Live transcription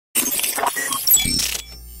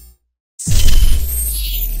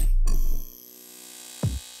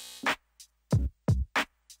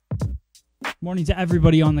Morning to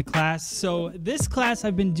everybody on the class. So this class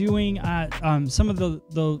I've been doing at some of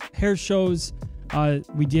the hair shows.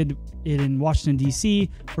 We did it in Washington,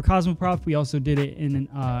 D.C. for Cosmoprof. We also did it in,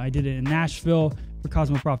 I did it in Nashville for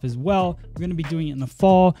Cosmoprof as well. We're going to be doing it in the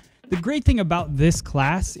fall. The great thing about this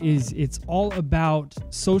class is it's all about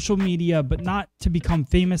social media, but not to become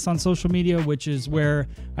famous on social media, which is where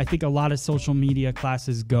I think a lot of social media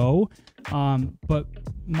classes go. But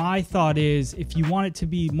my thought is, if you want it to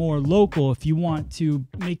be more local, if you want to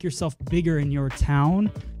make yourself bigger in your town,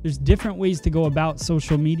 there's different ways to go about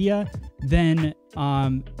social media than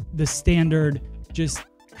the standard just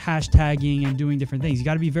hashtagging and doing different things. You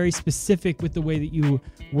got to be very specific with the way that you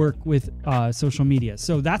work with social media.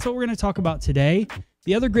 So that's what we're going to talk about today.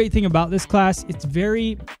 The other great thing about this class,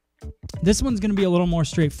 this one's going to be a little more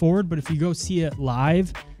straightforward, but if you go see it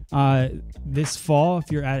live this fall,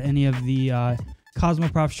 if you're at any of the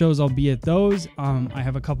Cosmoprof shows, I'll be at those. I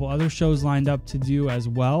have a couple other shows lined up to do as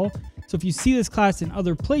well. So if you see this class in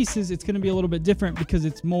other places, it's going to be a little bit different because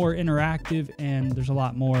it's more interactive and there's a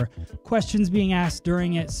lot more questions being asked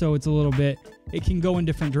during it. So it's it can go in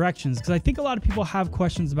different directions because I think a lot of people have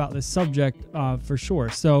questions about this subject for sure.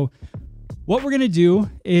 So what we're going to do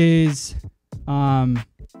is we're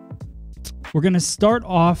going to start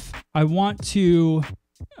off. I want to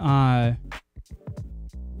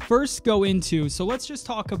first go into, so let's just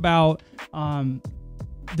talk about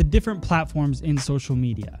the different platforms in social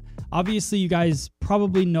media. Obviously, you guys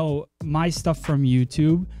probably know my stuff from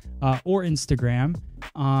YouTube or Instagram,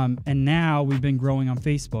 and now we've been growing on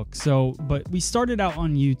Facebook. But we started out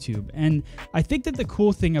on YouTube, and I think that the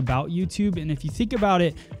cool thing about YouTube, and if you think about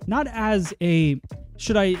it, not as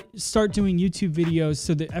should I start doing YouTube videos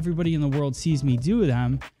so that everybody in the world sees me do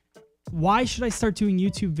them? Why should I start doing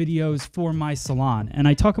YouTube videos for my salon? And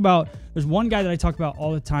there's one guy that I talk about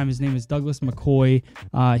all the time. His name is Douglas McCoy.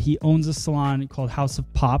 He owns a salon called House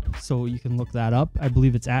of Pop, so you can look that up. I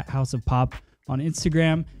believe it's at House of Pop on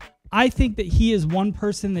Instagram. I think that he is one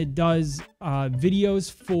person that does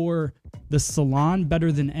videos for the salon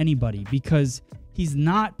better than anybody because he's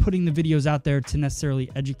not putting the videos out there to necessarily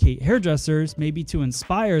educate hairdressers, maybe to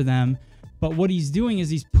inspire them, but what he's doing is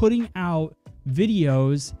he's putting out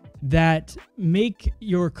videos that make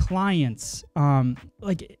your clients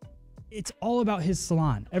it's all about his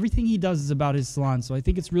salon. Everything he does is about his salon. So I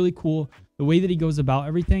think it's really cool the way that he goes about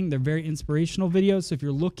everything. They're very inspirational videos. So if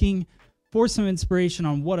you're looking for some inspiration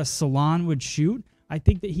on what a salon would shoot, I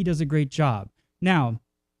think that he does a great job. Now,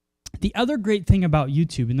 the other great thing about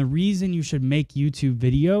YouTube, and the reason you should make YouTube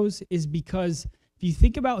videos, is because if you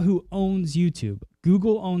think about who owns YouTube,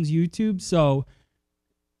 Google owns YouTube. So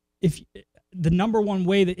the number one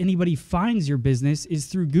way that anybody finds your business is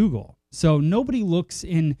through Google. So nobody looks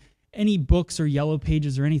in any books or yellow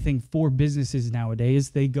pages or anything for businesses nowadays.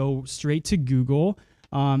 They go straight to Google.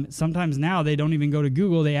 Sometimes now they don't even go to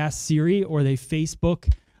Google. They ask Siri or they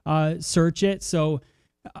Facebook search it.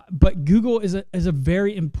 But Google is a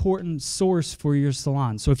very important source for your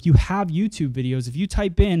salon. So if you have YouTube videos, if you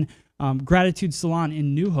type in Gratitude Salon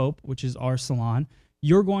in New Hope, which is our salon,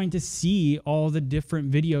 you're going to see all the different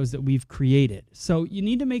videos that we've created. So you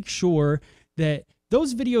need to make sure that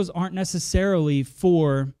those videos aren't necessarily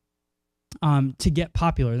for to get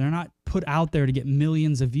popular. They're not put out there to get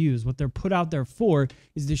millions of views. What they're put out there for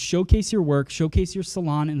is to showcase your work, showcase your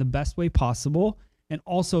salon in the best way possible, and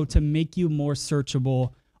also to make you more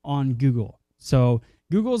searchable on Google. So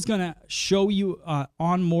Google is going to show you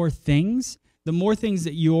on more things, the more things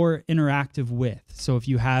that you're interactive with. So if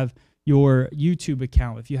you have your YouTube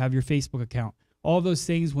account, if you have your Facebook account, all of those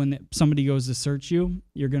things, when somebody goes to search you,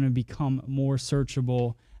 you're going to become more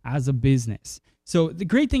searchable as a business. So the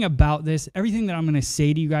great thing about this, everything that I'm going to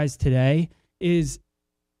say to you guys today, is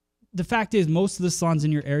the fact is most of the salons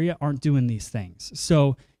in your area aren't doing these things.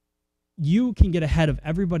 So you can get ahead of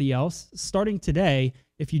everybody else starting today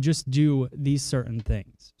if you just do these certain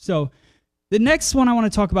things. So the next one I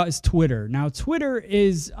want to talk about is Twitter. Now, Twitter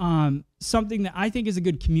is something that I think is a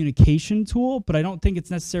good communication tool, but I don't think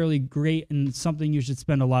it's necessarily great and something you should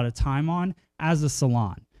spend a lot of time on as a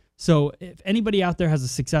salon. So if anybody out there has a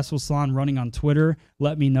successful salon running on Twitter,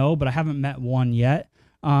 let me know, but I haven't met one yet.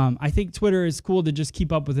 I think Twitter is cool to just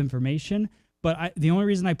keep up with information, but the only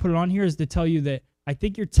reason I put it on here is to tell you that I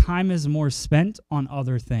think your time is more spent on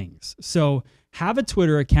other things. So have a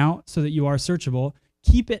Twitter account so that you are searchable.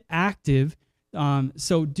 Keep it active.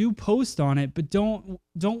 So do post on it, but don't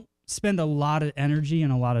spend a lot of energy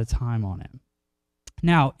and a lot of time on it.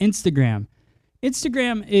 Now, Instagram.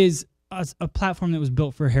 Instagram is a platform that was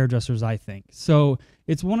built for hairdressers, I think. So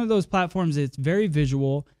it's one of those platforms that's very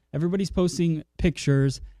visual. Everybody's posting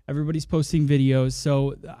pictures. Everybody's posting videos.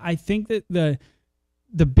 So I think that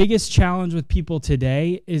the biggest challenge with people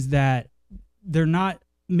today is that they're not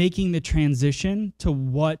making the transition to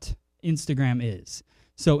what Instagram is.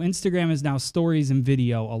 So Instagram is now stories and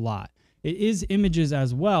video a lot. It is images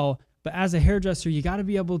as well, but as a hairdresser, you got to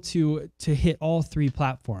be able to hit all three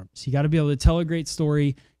platforms. You got to be able to tell a great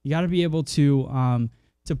story. You got to be able to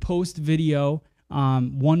post video.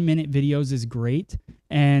 1 minute videos is great,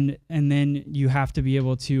 and then you have to be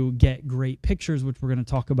able to get great pictures, which we're going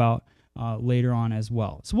to talk about later on as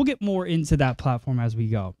well. So we'll get more into that platform as we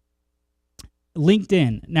go.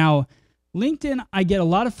 LinkedIn. Now, LinkedIn, I get a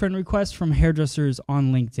lot of friend requests from hairdressers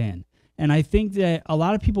on LinkedIn, and I think that a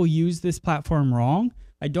lot of people use this platform wrong.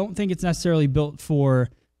 I don't think it's necessarily built for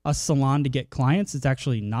a salon to get clients. It's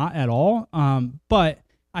actually not at all, but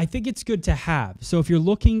I think it's good to have. So if you're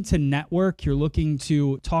looking to network, you're looking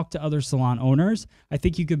to talk to other salon owners, I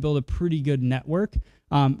think you could build a pretty good network.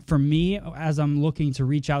 For me, as I'm looking to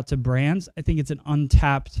reach out to brands, I think it's an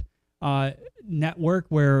untapped network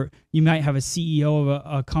where you might have a CEO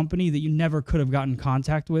of a company that you never could have gotten in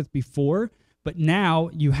contact with before, but now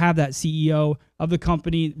you have that CEO of the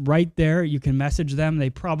company right there. You can message them.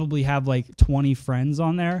 They probably have like 20 friends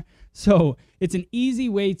on there. So it's an easy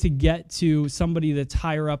way to get to somebody that's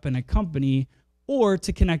higher up in a company or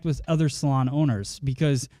to connect with other salon owners,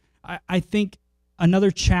 because I think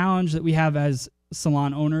another challenge that we have as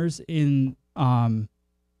salon owners is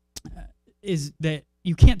that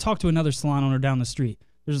you can't talk to another salon owner down the street.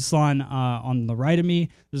 There's a salon on the right of me.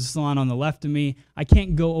 There's a salon on the left of me. I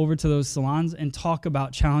can't go over to those salons and talk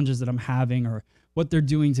about challenges that I'm having or what they're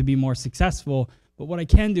doing to be more successful. But what I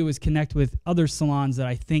can do is connect with other salons that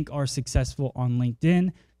I think are successful on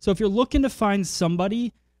LinkedIn. So if you're looking to find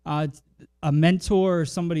somebody, a mentor or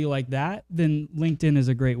somebody like that, then LinkedIn is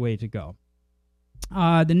a great way to go.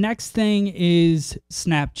 The next thing is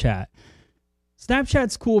Snapchat.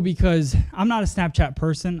 Snapchat's cool because I'm not a Snapchat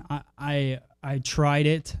person. I tried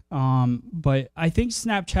it, but I think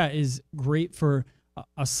Snapchat is great for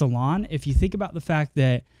a salon. If you think about the fact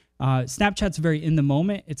that Snapchat's very in the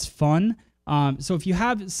moment, it's fun. So if you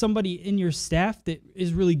have somebody in your staff that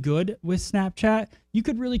is really good with Snapchat, you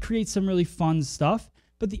could really create some really fun stuff.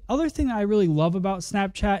 But the other thing that I really love about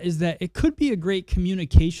Snapchat is that it could be a great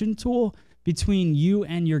communication tool between you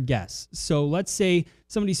and your guests. So let's say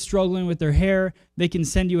somebody's struggling with their hair, they can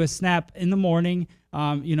send you a snap in the morning.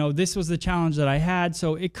 This was the challenge that I had.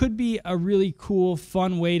 So it could be a really cool,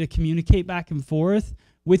 fun way to communicate back and forth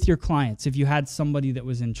with your clients if you had somebody that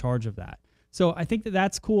was in charge of that. So I think that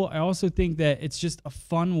that's cool. I also think that it's just a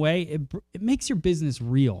fun way. It makes your business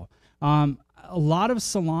real. A lot of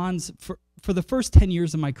salons, for the first 10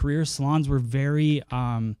 years of my career, salons were very,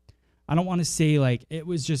 I don't want to say like it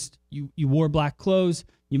was just you wore black clothes,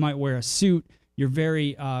 you might wear a suit, you're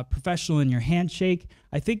very professional in your handshake.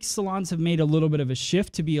 I think salons have made a little bit of a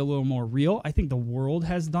shift to be a little more real. I think the world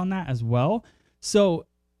has done that as well. So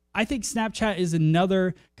I think Snapchat is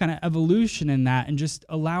another kind of evolution in that, and just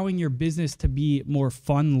allowing your business to be more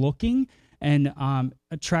fun looking and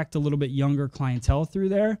attract a little bit younger clientele through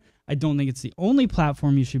there. I don't think it's the only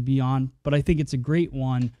platform you should be on, but I think it's a great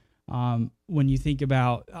one when you think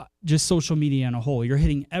about just social media in a whole. You're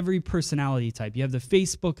hitting every personality type. You have the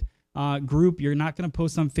Facebook group. You're not going to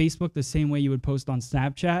post on Facebook the same way you would post on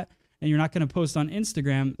Snapchat, and you're not going to post on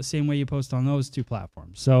Instagram the same way you post on those two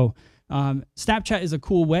platforms. So Snapchat is a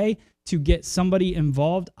cool way to get somebody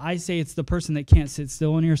involved. I say it's the person that can't sit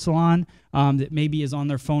still in your salon, that maybe is on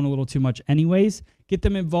their phone a little too much anyways. Get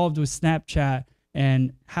them involved with Snapchat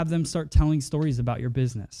and have them start telling stories about your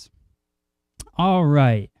business. All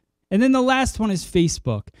right. And then the last one is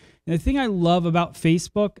Facebook. And the thing I love about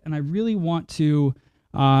Facebook, and I really want to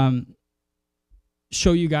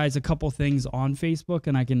show you guys a couple things on Facebook,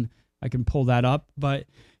 and I can pull that up, but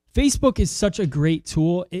Facebook is such a great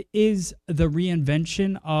tool. It is the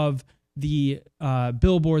reinvention of the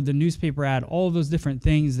billboard, the newspaper ad, all of those different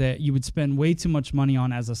things that you would spend way too much money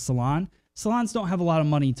on as a salon. Salons don't have a lot of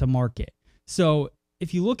money to market. So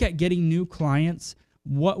if you look at getting new clients,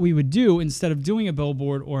 what we would do instead of doing a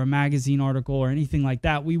billboard or a magazine article or anything like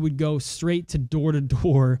that, we would go straight to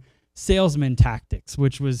door-to-door salesman tactics,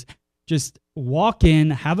 which was just walk in,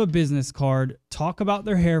 have a business card, talk about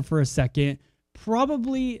their hair for a second.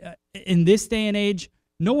 Probably in this day and age,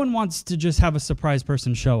 no one wants to just have a surprise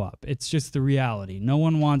person show up. It's just the reality. No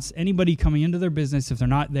one wants anybody coming into their business if they're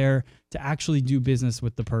not there to actually do business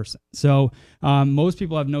with the person. So most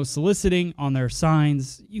people have no soliciting on their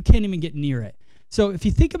signs. You can't even get near it. So if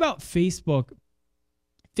you think about Facebook,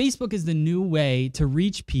 Facebook is the new way to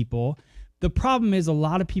reach people. The problem is a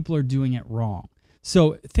lot of people are doing it wrong.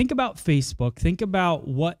 So think about Facebook. Think about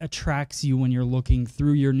what attracts you when you're looking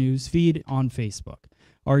through your news feed on Facebook.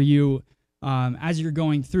 Are you, as you're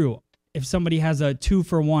going through, if somebody has a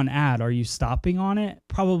 2-for-1 ad, are you stopping on it?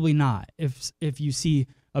 Probably not. If you see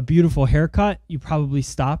a beautiful haircut, you probably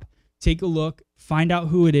stop, take a look, find out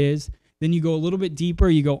who it is. Then you go a little bit deeper.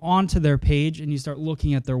 You go onto their page and you start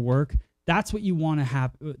looking at their work. That's what you want to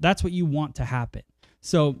happen. That's what you want to happen.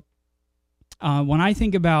 So when I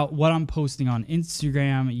think about what I'm posting on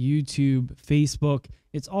Instagram, YouTube, Facebook,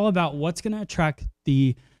 it's all about what's going to attract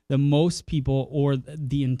the most people or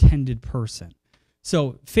the intended person.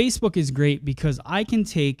 So Facebook is great because I can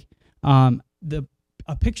take a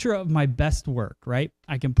picture of my best work, right?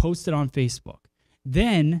 I can post it on Facebook.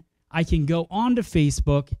 Then I can go onto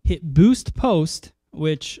Facebook, hit boost post,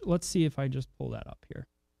 which let's see if I just pull that up here.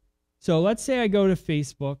 So let's say I go to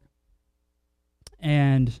Facebook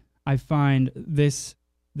and I find this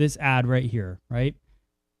ad right here, right?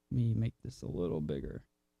 Let me make this a little bigger.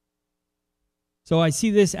 So I see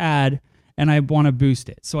this ad and I want to boost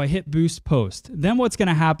it. So I hit boost post. Then what's going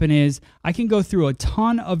to happen is I can go through a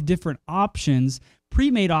ton of different options,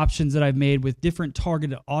 pre-made options that I've made with different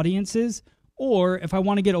targeted audiences. Or if I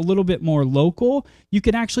want to get a little bit more local, you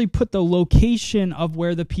can actually put the location of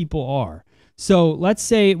where the people are. So let's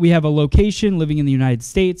say we have a location living in the United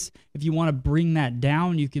States. If you want to bring that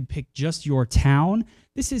down, you could pick just your town.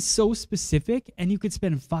 This is so specific, and you could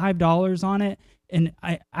spend $5 on it. And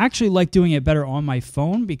I actually like doing it better on my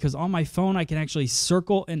phone because on my phone, I can actually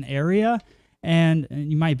circle an area. And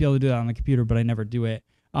you might be able to do that on the computer, but I never do it.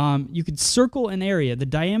 You could circle an area, the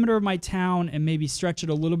diameter of my town, and maybe stretch it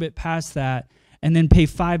a little bit past that, and then pay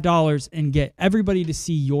 $5 and get everybody to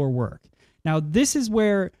see your work. Now, this is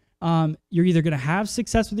where you're either going to have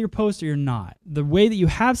success with your post or you're not. The way that you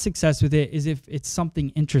have success with it is if it's something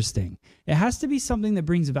interesting. It has to be something that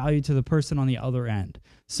brings value to the person on the other end.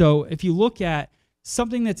 So if you look at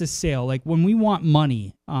something that's a sale, like when we want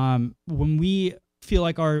money, when we feel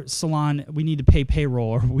like our salon, we need to pay payroll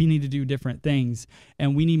or we need to do different things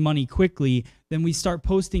and we need money quickly, then we start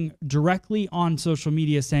posting directly on social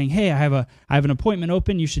media saying, hey, I have an appointment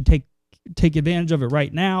open. You should take advantage of it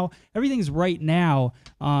right now. Everything's right now.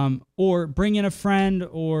 Or bring in a friend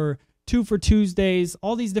or 2 for Tuesdays,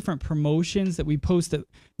 all these different promotions that we post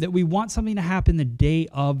that we want something to happen the day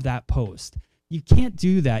of that post. You can't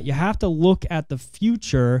do that. You have to look at the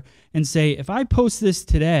future and say, if I post this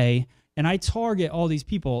today, and I target all these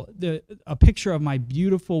people, a picture of my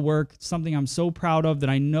beautiful work, something I'm so proud of that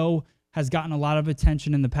I know has gotten a lot of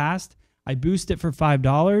attention in the past, I boost it for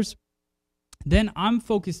 $5, then I'm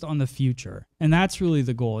focused on the future. And that's really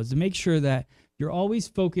the goal, is to make sure that you're always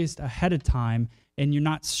focused ahead of time and you're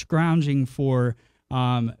not scrounging for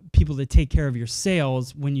people to take care of your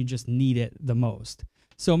sales when you just need it the most.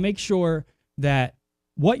 So make sure that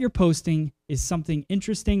what you're posting is something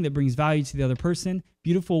interesting that brings value to the other person.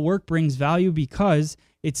 Beautiful work brings value because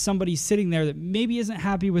it's somebody sitting there that maybe isn't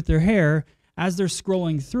happy with their hair as they're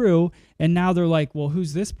scrolling through, and now they're like, well,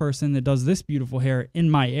 who's this person that does this beautiful hair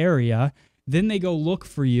in my area? Then they go look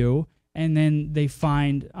for you, and then they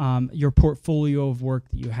find your portfolio of work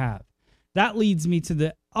that you have. That leads me to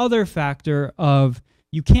the other factor of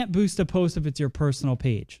you can't boost a post if it's your personal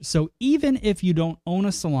page. So even if you don't own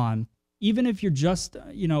a salon, even if you're just,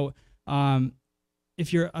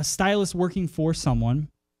 if you're a stylist working for someone,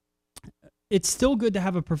 it's still good to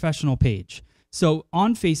have a professional page. So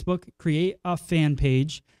on Facebook, create a fan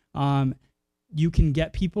page. You can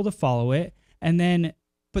get people to follow it. And then,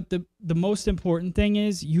 but the most important thing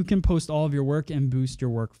is you can post all of your work and boost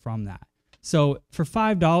your work from that. So for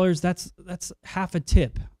 $5, that's half a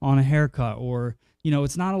tip on a haircut, or,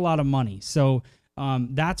 it's not a lot of money. So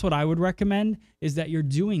that's what I would recommend, is that you're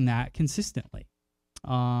doing that consistently.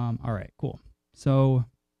 All right, cool. So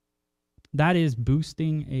that is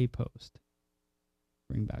boosting a post.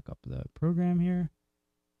 Bring back up the program here.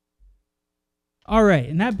 All right,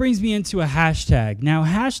 and that brings me into a hashtag. Now,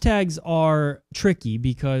 hashtags are tricky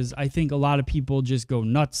because I think a lot of people just go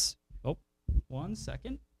nuts. Oh, 1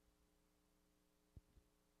 second.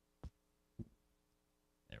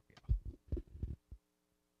 There we go.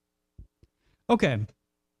 Okay.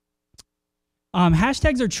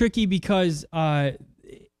 Hashtags are tricky because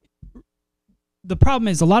the problem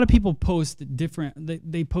is a lot of people post different,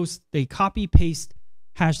 they copy paste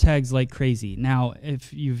hashtags like crazy. Now,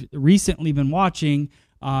 if you've recently been watching,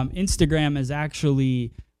 Instagram is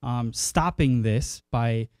actually stopping this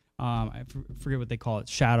by, I forget what they call it,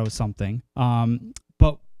 shadow something.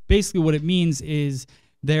 But basically what it means is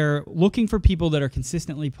they're looking for people that are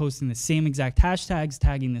consistently posting the same exact hashtags,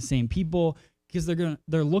 tagging the same people, because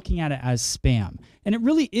they're looking at it as spam. And it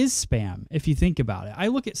really is spam if you think about it. I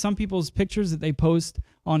look at some people's pictures that they post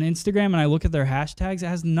on Instagram and I look at their hashtags. It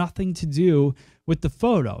has nothing to do with the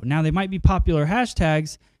photo. Now, they might be popular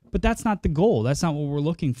hashtags, but that's not the goal. That's not what we're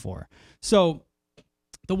looking for. So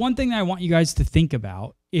the one thing that I want you guys to think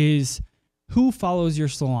about is who follows your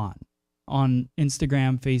salon on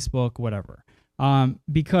Instagram, Facebook, whatever.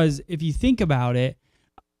 Because if you think about it,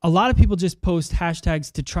 a lot of people just post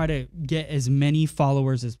hashtags to try to get as many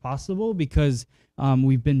followers as possible because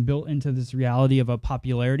we've been built into this reality of a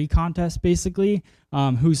popularity contest, basically,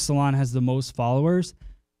 whose salon has the most followers.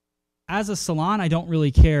 As a salon, I don't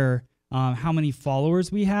really care how many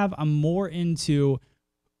followers we have. I'm more into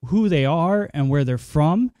who they are and where they're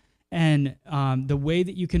from. And the way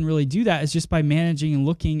that you can really do that is just by managing and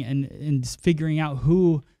looking and figuring out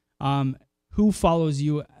who follows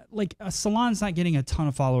you. Like a salon's not getting a ton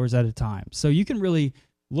of followers at a time. So you can really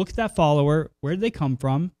look at that follower, where did they come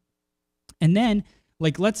from? And then,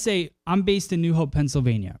 like, let's say I'm based in New Hope,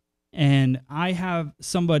 Pennsylvania, and I have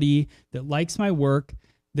somebody that likes my work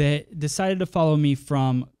that decided to follow me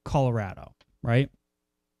from Colorado, right?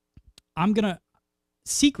 I'm going to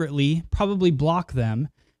secretly probably block them.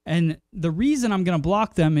 And the reason I'm going to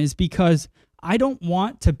block them is because I don't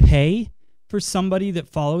want to pay for somebody that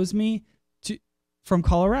follows me from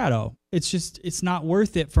Colorado. It's not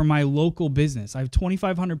worth it for my local business. I have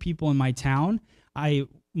 2,500 people in my town.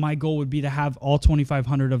 My goal would be to have all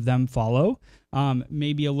 2,500 of them follow,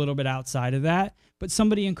 maybe a little bit outside of that. But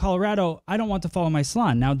somebody in Colorado, I don't want to follow my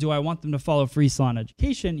salon. Now, do I want them to follow Free Salon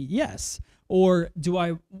Education? Yes. Or do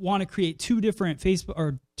I want to create two different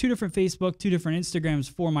Facebook, two different Instagrams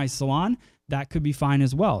for my salon? That could be fine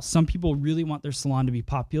as well. Some people really want their salon to be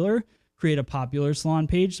popular. Create a popular salon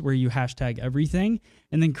page where you hashtag everything,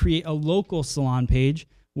 and then create a local salon page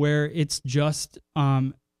where it's just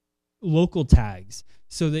local tags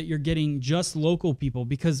so that you're getting just local people.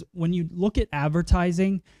 Because when you look at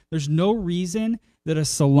advertising, there's no reason that a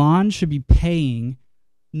salon should be paying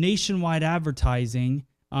nationwide advertising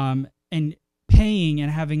and paying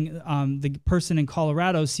and having the person in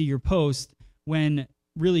Colorado see your post when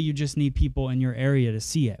really you just need people in your area to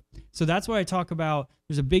see it. So that's why I talk about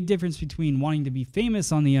there's a big difference between wanting to be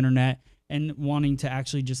famous on the internet and wanting to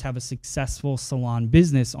actually just have a successful salon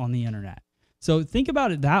business on the internet. So think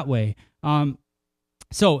about it that way.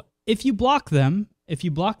 So if you block them, if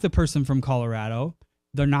you block the person from Colorado,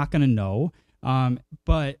 they're not going to know,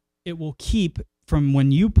 but it will keep from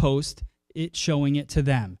when you post it showing it to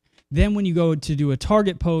them. Then when you go to do a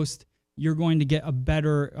target post, you're going to get a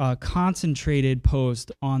better concentrated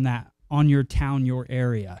post on your town, your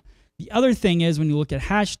area. The other thing is when you look at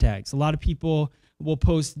hashtags, a lot of people will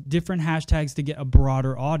post different hashtags to get a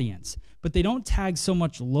broader audience, but they don't tag so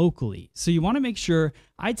much locally. So you want to make sure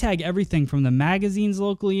I tag everything from the magazines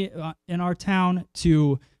locally in our town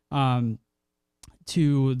to the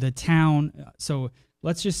town. So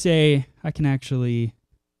let's just say I can actually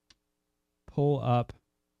pull up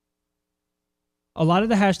a lot of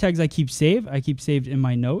the hashtags I keep saved in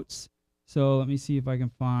my notes. So let me see if I can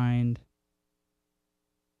find,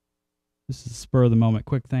 this is a spur of the moment,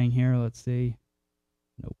 quick thing here. Let's see.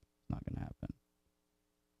 Nope, not going to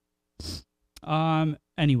happen.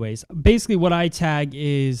 Anyways, basically what I tag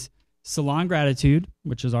is Salon Gratitude,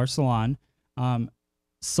 which is our salon,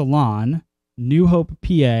 Salon, New Hope,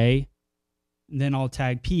 PA, then I'll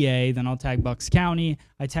tag PA, then I'll tag Bucks County.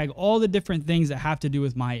 I tag all the different things that have to do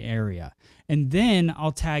with my area. And then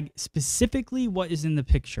I'll tag specifically what is in the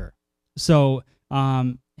picture. So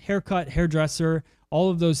haircut, hairdresser, all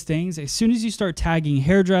of those things. As soon as you start tagging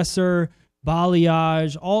hairdresser,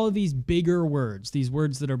 balayage, all of these bigger words, these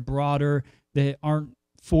words that are broader, that aren't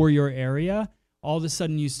for your area, all of a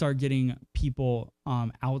sudden you start getting people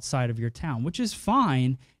outside of your town, which is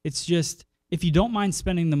fine. It's just, if you don't mind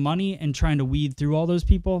spending the money and trying to weed through all those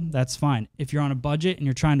people, that's fine. If you're on a budget and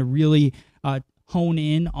you're trying to really hone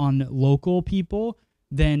in on local people,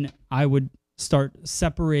 then I would start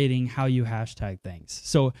separating how you hashtag things.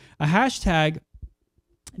 So a hashtag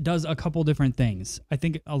does a couple different things. I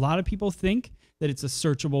think a lot of people think that it's a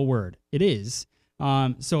searchable word. It is.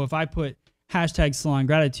 So if I put hashtag Salon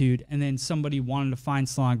Gratitude and then somebody wanted to find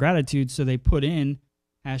Salon Gratitude, so they put in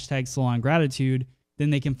hashtag Salon Gratitude, then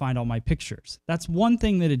they can find all my pictures. That's one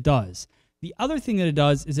thing that it does. The other thing that it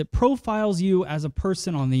does is it profiles you as a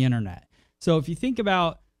person on the internet. So if you think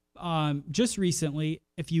about just recently,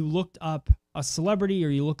 if you looked up a celebrity or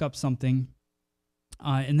you look up something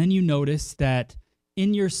and then you notice that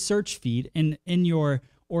in your search feed, in your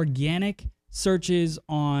organic searches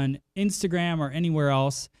on Instagram or anywhere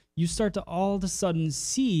else, you start to all of a sudden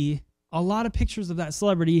see a lot of pictures of that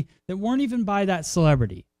celebrity that weren't even by that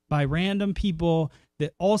celebrity, by random people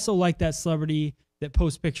that also like that celebrity that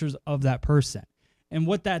post pictures of that person. And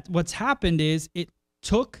what's happened is it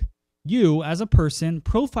took you as a person,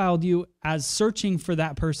 profiled you as searching for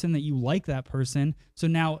that person, that you like that person. So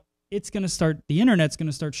now the internet's going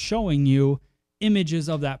to start showing you images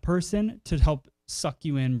of that person to help suck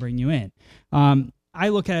you in, bring you in. I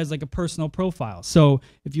look at it as like a personal profile. So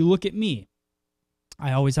if you look at me,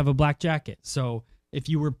 I always have a black jacket. So if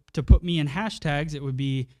you were to put me in hashtags, it would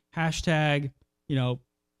be hashtag,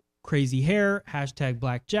 crazy hair, hashtag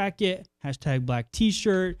black jacket, hashtag black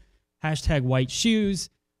t-shirt, hashtag white shoes,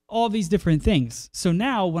 all these different things. So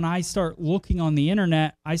now when I start looking on the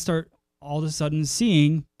internet, I start all of a sudden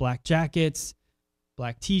seeing black jackets,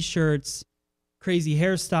 black t-shirts, crazy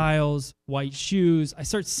hairstyles, white shoes. I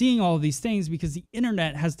start seeing all of these things because the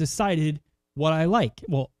internet has decided what I like.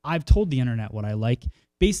 Well, I've told the internet what I like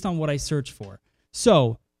based on what I search for.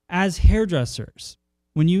 So as hairdressers,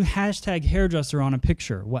 when you hashtag hairdresser on a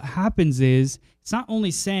picture, what happens is it's not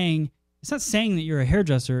saying that you're a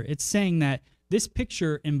hairdresser, it's saying that this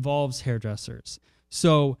picture involves hairdressers.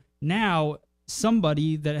 So now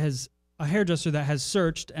a hairdresser that has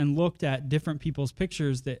searched and looked at different people's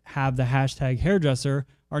pictures that have the hashtag hairdresser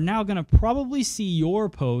are now going to probably see your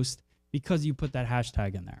post because you put that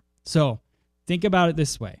hashtag in there. So think about it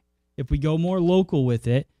this way. If we go more local with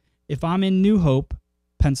it, if I'm in New Hope,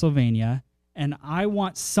 Pennsylvania, and I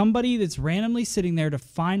want somebody that's randomly sitting there to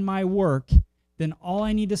find my work, then all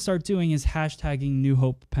I need to start doing is hashtagging New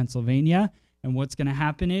Hope, Pennsylvania. And what's going to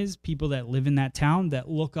happen is people that live in that town that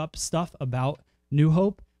look up stuff about New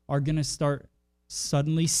Hope are going to start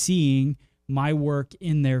suddenly seeing my work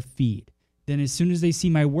in their feed. Then as soon as they see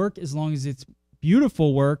my work, as long as it's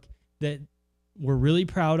beautiful work that we're really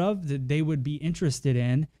proud of, that they would be interested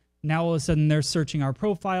in, now all of a sudden they're searching our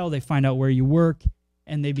profile, they find out where you work,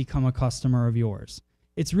 and they become a customer of yours.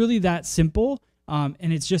 It's really that simple, and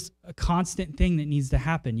it's just a constant thing that needs to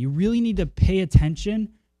happen. You really need to pay attention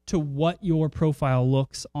to what your profile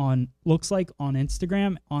looks like on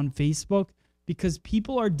Instagram, on Facebook, because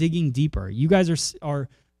people are digging deeper. You guys are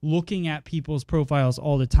looking at people's profiles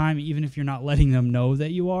all the time, even if you're not letting them know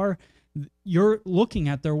that you are. You're looking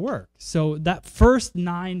at their work. So that first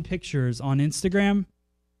 9 pictures on Instagram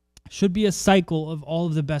should be a cycle of all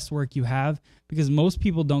of the best work you have, because most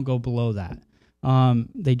people don't go below that.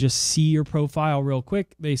 They just see your profile real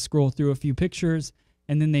quick, they scroll through a few pictures,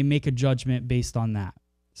 and then they make a judgment based on that.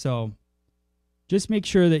 So just make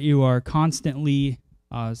sure that you are constantly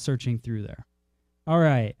searching through there. All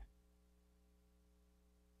right.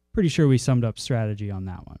 Pretty sure we summed up strategy on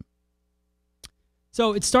that one.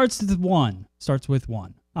 So it starts with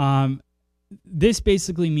one. This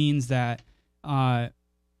basically means that I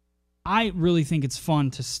really think it's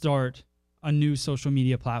fun to start a new social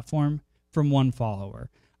media platform from one follower.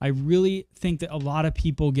 I really think that a lot of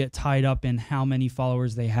people get tied up in how many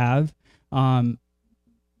followers they have.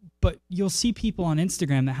 But you'll see people on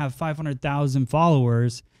Instagram that have 500,000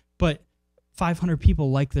 followers, but 500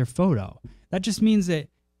 people like their photo. That just means that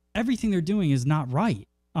everything they're doing is not right.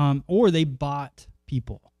 Or they bought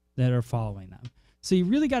people that are following them. So you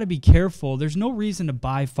really got to be careful. There's no reason to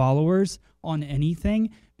buy followers on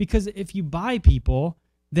anything, because if you buy people,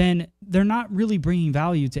 then they're not really bringing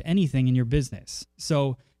value to anything in your business.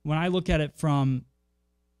 So when I look at it from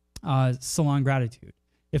Salon Gratitude,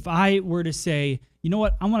 if I were to say, you know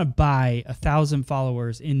what, I want to buy 1,000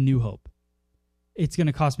 followers in New Hope, it's going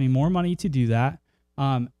to cost me more money to do that.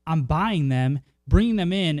 I'm buying them, bringing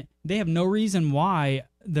them in. They have no reason why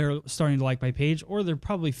they're starting to like my page, or they're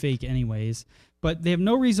probably fake anyways, but they have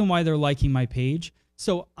no reason why they're liking my page.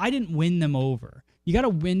 So I didn't win them over. You got to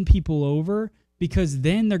win people over, because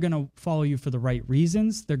then they're going to follow you for the right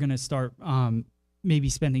reasons. They're going to start maybe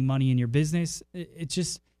spending money in your business. It's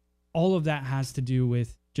just, all of that has to do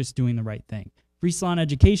with just doing the right thing. Free salon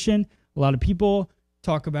education. A lot of people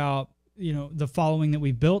talk about, the following that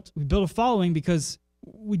we've built. We built a following because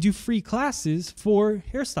we do free classes for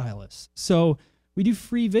hairstylists. So we do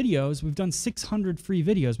free videos. We've done 600 free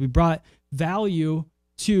videos. We brought value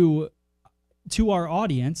to our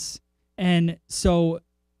audience. And so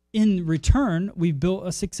in return, we've built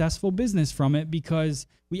a successful business from it, because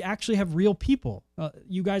we actually have real people.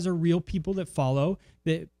 You guys are real people that follow,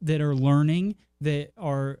 that are learning, that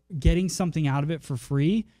are getting something out of it for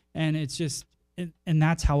free. And it's just, and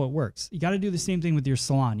that's how it works. You got to do the same thing with your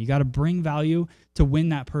salon. You got to bring value to win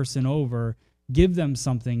that person over, give them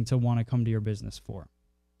something to want to come to your business for.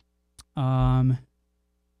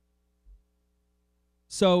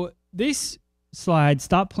 So this slide.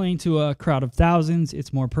 Stop playing to a crowd of thousands.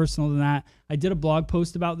 It's more personal than that. I did a blog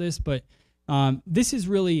post about this, but this is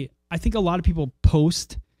really, I think a lot of people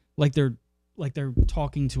post like they're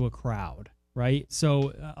talking to a crowd, right?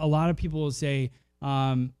 So a lot of people will say,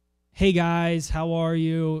 hey guys, how are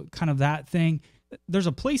you? Kind of that thing. There's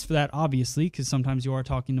a place for that, obviously, because sometimes you are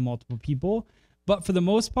talking to multiple people. But for the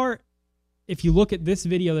most part, if you look at this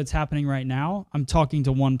video that's happening right now, I'm talking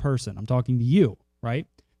to one person. I'm talking to you, right?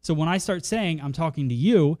 So when I start saying I'm talking to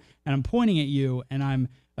you and I'm pointing at you and I'm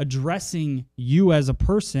addressing you as a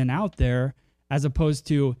person out there, as opposed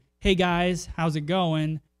to, hey guys, how's it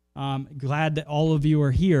going? Glad that all of you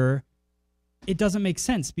are here. It doesn't make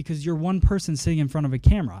sense because you're one person sitting in front of a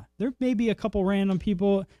camera. There may be a couple random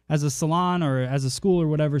people as a salon or as a school or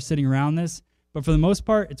whatever sitting around this, but for the most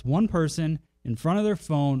part, it's one person in front of their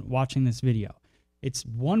phone watching this video. It's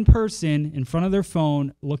one person in front of their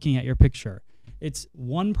phone looking at your picture. It's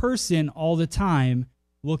one person all the time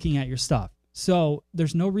looking at your stuff. So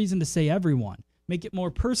there's no reason to say everyone. Make it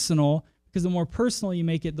more personal, because the more personal you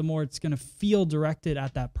make it, the more it's going to feel directed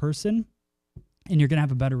at that person, and you're going to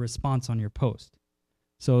have a better response on your post.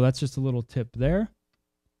 So that's just a little tip there.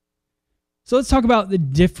 So let's talk about the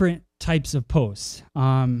different types of posts.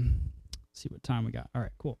 Let's see what time we got. All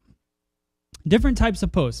right, cool. Different types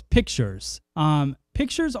of posts. Pictures.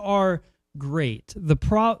 Pictures are great.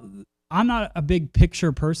 I'm not a big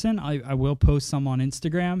picture person. I will post some on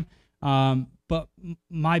Instagram, but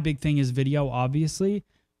my big thing is video, obviously.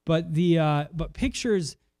 But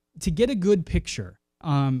pictures, to get a good picture,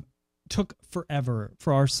 took forever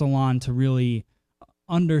for our salon to really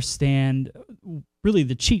understand really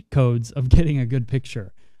the cheat codes of getting a good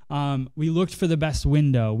picture. We looked for the best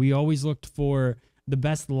window. We always looked for the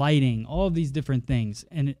best lighting, all of these different things,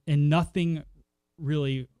 and nothing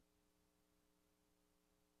really,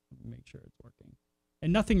 make sure it's working,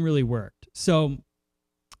 and nothing really worked. So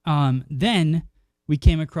then we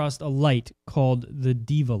came across a light called the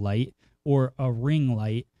Diva light, or a ring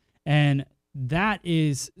light, and that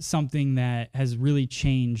is something that has really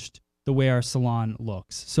changed the way our salon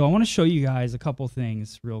looks. So I want to show you guys a couple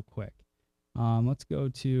things real quick. Let's go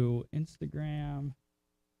to Instagram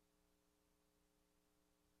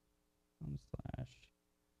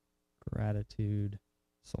 /gratitude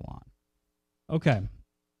salon. Okay.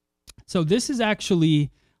 So this is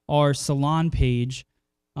actually our salon page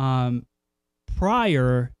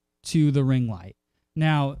prior to the ring light.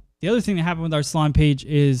 Now, the other thing that happened with our salon page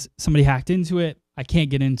is somebody hacked into it. I can't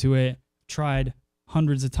get into it. Tried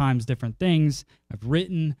hundreds of times different things. I've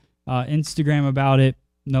written Instagram about it.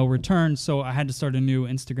 No return. So I had to start a new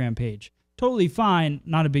Instagram page. Totally fine.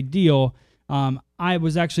 Not a big deal. I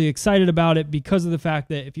was actually excited about it because of the fact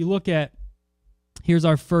that if you look at, here's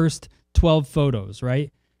our first 12 photos,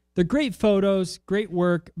 right? They're great photos, great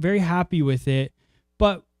work, very happy with it.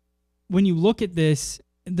 But when you look at this,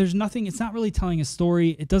 there's nothing, it's not really telling a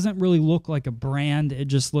story. It doesn't really look like a brand. It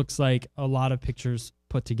just looks like a lot of pictures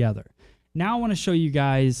put together. Now I want to show you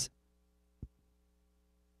guys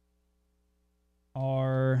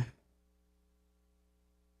our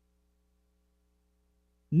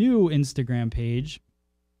new Instagram page.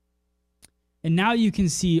 And now you can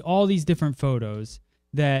see all these different photos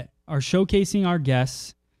that are showcasing our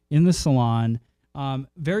guests in the salon.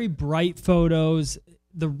 Very bright photos.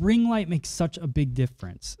 The ring light makes such a big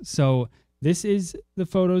difference. So this is the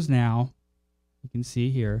photos now. You can see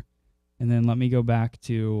here. And then let me go back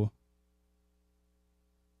to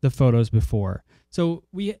the photos before. So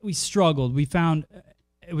we struggled. We found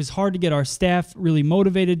it was hard to get our staff really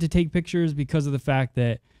motivated to take pictures because of the fact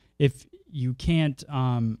that if you can't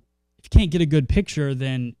get a good picture,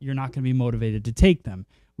 then you're not going to be motivated to take them.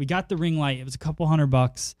 We got the ring light. It was a couple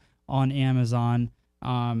 $100 on Amazon.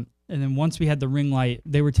 And then once we had the ring light,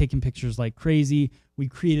 they were taking pictures like crazy. We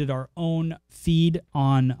created our own feed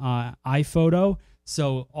on iPhoto.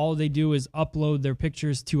 So all they do is upload their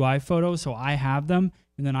pictures to iPhoto. So I have them,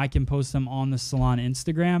 and then I can post them on the salon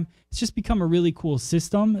Instagram. It's just become a really cool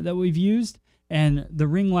system that we've used. And the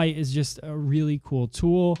ring light is just a really cool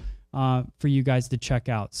tool for you guys to check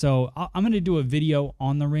out. So I'm going to do a video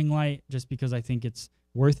on the ring light just because I think it's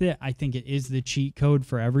worth it. I think it is the cheat code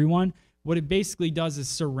for everyone. What it basically does is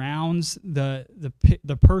surrounds the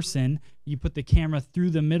person. You put the camera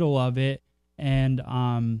through the middle of it, and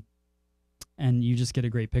you just get a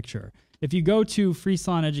great picture. If you go to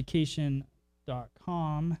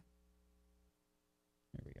freesaloneducation.com,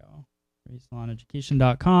 there we go,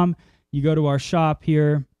 freesaloneducation.com, you go to our shop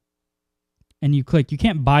here, and you click. You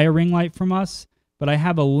can't buy a ring light from us, but I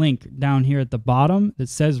have a link down here at the bottom that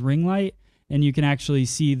says ring light, and you can actually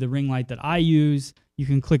see the ring light that I use. You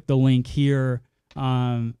can click the link here,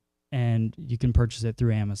 and and you can purchase it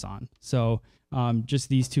through Amazon. So just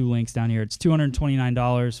these two links down here. It's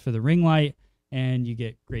 $229 for the ring light, and you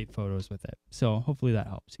get great photos with it. So hopefully that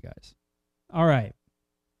helps you guys. All right.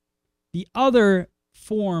 The other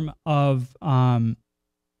form of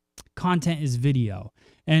content is video.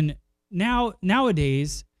 And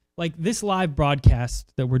nowadays, like this live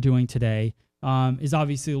broadcast that we're doing today is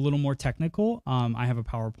obviously a little more technical. I have a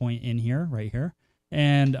PowerPoint in here, right here.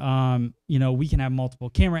 And, we can have multiple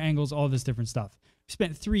camera angles, all this different stuff. We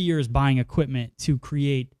spent 3 years buying equipment to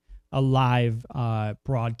create a live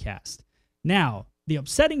broadcast. Now, the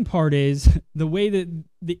upsetting part is the way that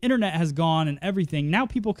the internet has gone and everything. Now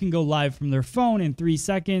people can go live from their phone in 3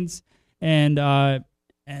 seconds, and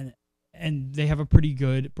they have a pretty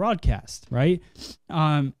good broadcast, right?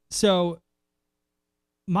 So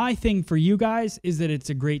my thing for you guys is that it's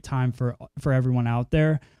a great time for everyone out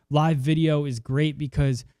there. Live video is great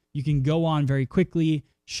because you can go on very quickly,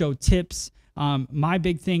 show tips. My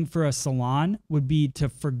big thing for a salon would be to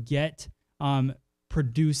forget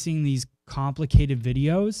producing these complicated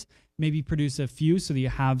videos. Maybe produce a few so that you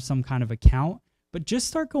have some kind of account, but just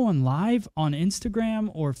start going live on Instagram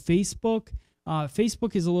or Facebook.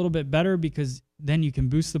 Facebook is a little bit better because then you can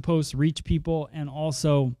boost the posts, reach people, and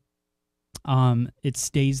also it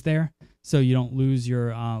stays there so you don't lose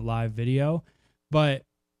your live video. But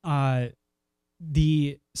so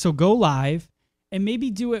go live and maybe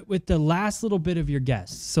do it with the last little bit of your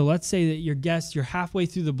guests. So let's say that your guests, you're halfway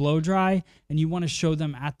through the blow dry and you want to show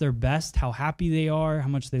them at their best how happy they are, how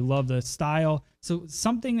much they love the style. So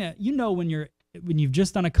something that when you've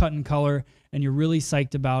just done a cut and color and you're really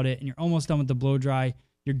psyched about it and you're almost done with the blow dry,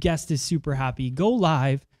 your guest is super happy. Go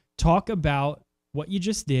live, talk about what you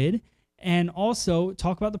just did, and also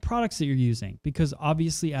talk about the products that you're using, because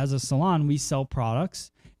obviously as a salon, we sell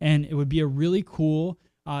products, and it would be a really cool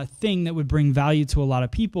thing that would bring value to a lot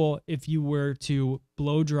of people if you were to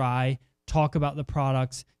blow dry, talk about the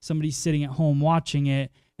products, somebody's sitting at home watching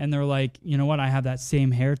it, and they're like, you know what, I have that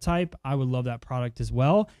same hair type. I would love that product as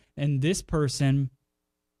well. And this person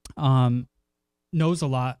knows a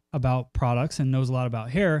lot about products and knows a lot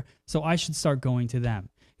about hair, so I should start going to them.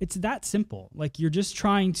 It's that simple. Like, you're just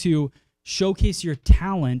trying to showcase your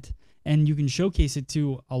talent, and you can showcase it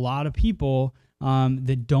to a lot of people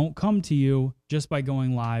that don't come to you just by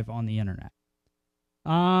going live on the internet.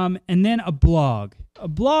 And then a blog. A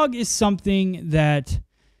blog is something that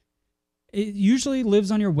it usually lives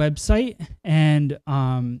on your website, and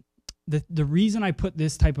the reason I put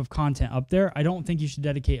this type of content up there, I don't think you should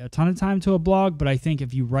dedicate a ton of time to a blog, but I think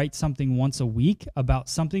if you write something once a week about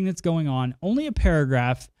something that's going on, only a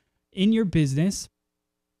paragraph in your business,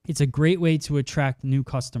 it's a great way to attract new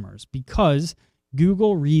customers, because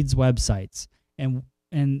Google reads websites.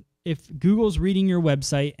 And if Google's reading your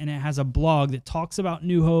website and it has a blog that talks about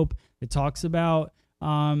New Hope, it talks about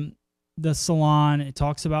the salon, it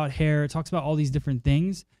talks about hair, it talks about all these different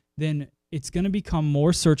things, then it's going to become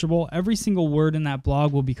more searchable. Every single word in that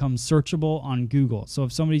blog will become searchable on Google. So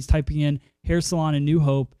if somebody's typing in hair salon and New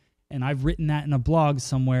Hope, and I've written that in a blog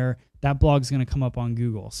somewhere, that blog's going to come up on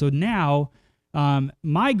Google. So now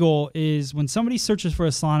my goal is when somebody searches for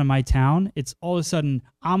a salon in my town, it's all of a sudden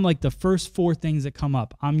I'm like the first 4 things that come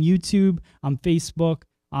up. I'm YouTube, I'm Facebook,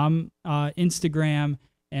 I'm Instagram,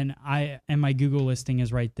 and my Google listing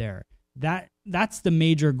is right there. That's the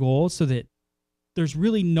major goal, so that there's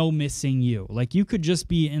really no missing you. Like, you could just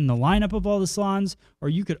be in the lineup of all the salons, or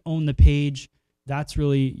you could own the page. That's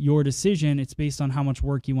really your decision. It's based on how much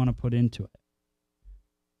work you want to put into it.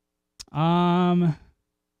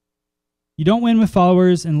 You don't win with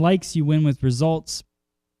followers and likes, you win with results.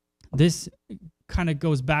 This kind of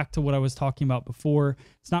goes back to what I was talking about before.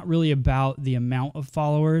 It's not really about the amount of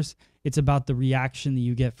followers. It's about the reaction that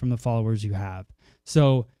you get from the followers you have.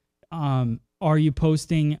 So, are you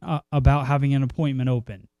posting about having an appointment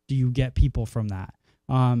open? Do you get people from that?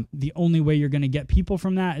 The only way you're going to get people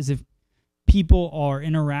from that is if people are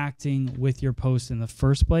interacting with your post in the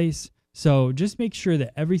first place. So just make sure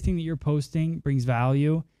that everything that you're posting brings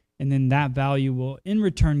value, and then that value will in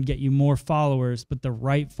return get you more followers, but the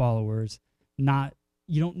right followers.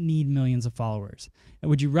 You don't need millions of followers. And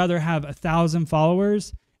would you rather have 1,000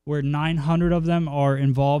 followers where 900 of them are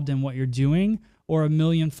involved in what you're doing, or 1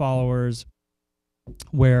 million followers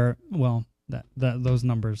where, well, those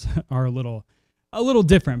numbers are a little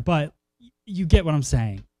different, but you get what I'm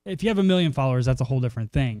saying. If you have 1 million followers, that's a whole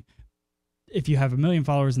different thing. If you have 1 million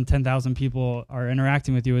followers and 10,000 people are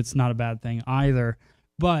interacting with you, it's not a bad thing either.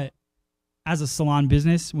 But as a salon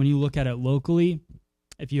business, when you look at it locally,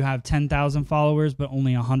 if you have 10,000 followers, but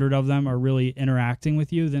only 100 of them are really interacting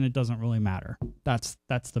with you, then it doesn't really matter. That's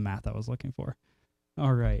the math I was looking for.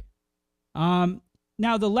 All right.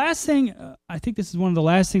 Now the last thing, I think this is one of the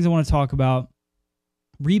last things I want to talk about,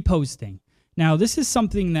 reposting. Now this is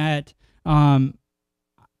something that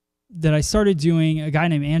that I started doing. A guy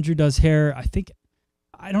named Andrew does hair.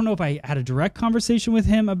 I don't know if I had a direct conversation with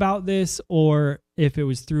him about this or if it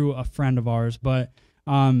was through a friend of ours, but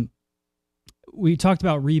we talked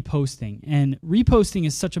about reposting, and reposting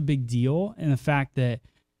is such a big deal in the fact that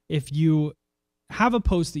if you have a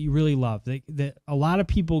post that you really love, that a lot of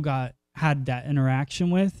people had that interaction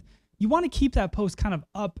with, you want to keep that post kind of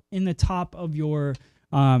up in the top of your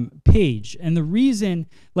page. And the reason,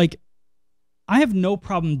 like, I have no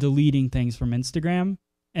problem deleting things from Instagram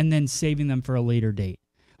and then saving them for a later date.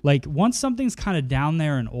 Like, once something's kind of down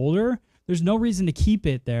there and older, there's no reason to keep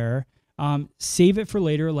it there. Save it for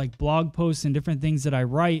later, like blog posts and different things that I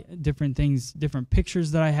write, different things, different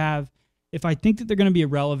pictures that I have. If I think that they're going to be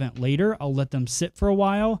irrelevant later, I'll let them sit for a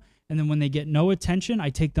while. And then when they get no attention,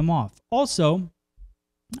 I take them off. Also,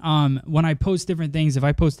 when I post different things, if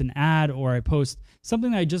I post an ad or I post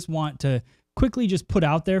something that I just want to quickly just put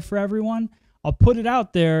out there for everyone, I'll put it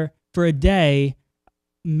out there for a day,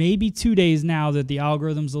 maybe 2 days now that the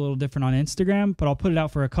algorithm's a little different on Instagram, but I'll put it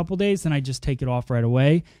out for a couple days, then I just take it off right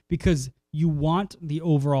away, because you want the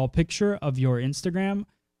overall picture of your Instagram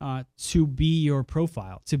to be your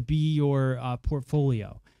profile, to be your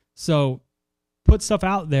portfolio. So put stuff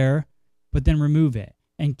out there, but then remove it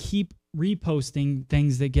and keep reposting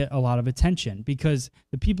things that get a lot of attention, because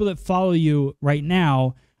the people that follow you right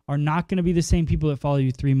now are not going to be the same people that follow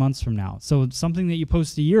you 3 months from now. So something that you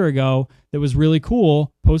posted a year ago that was really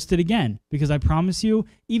cool, post it again, because I promise you,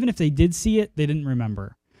 even if they did see it, they didn't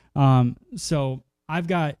remember. So I've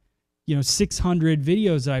got, 600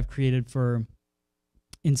 videos that I've created for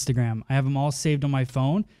Instagram. I have them all saved on my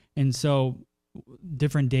phone. And so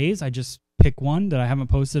different days, I just pick one that I haven't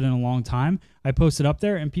posted in a long time. I post it up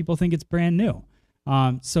there and people think it's brand new.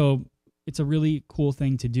 So it's a really cool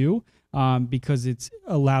thing to do. Because it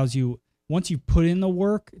allows you, once you put in the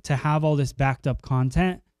work to have all this backed up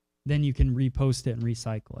content, then you can repost it and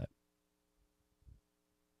recycle it.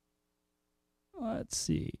 Let's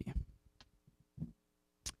see.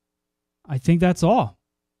 I think that's all.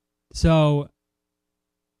 So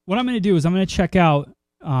what I'm going to do is I'm going to check out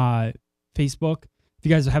Facebook. If you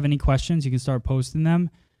guys have any questions, you can start posting them.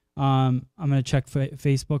 I'm going to check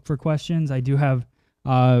Facebook for questions. I do have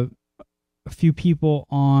a few people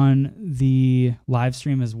on the live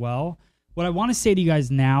stream as well. What I want to say to you guys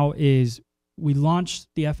now is we launched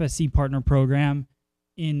the FSC Partner Program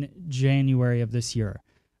in January of this year.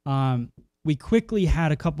 We quickly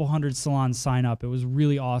had a couple hundred salons sign up. It was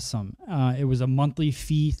really awesome. It was a monthly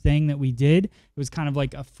fee thing that we did. It was kind of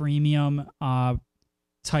like a freemium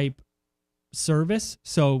type service.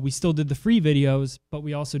 So we still did the free videos, but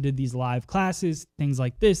we also did these live classes, things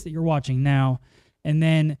like this that you're watching now. And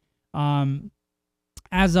then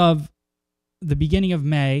as of the beginning of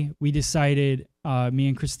May, we decided, me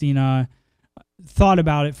and Christina thought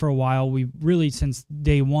about it for a while. We really, since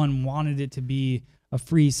day one, wanted it to be a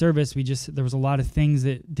free service. There was a lot of things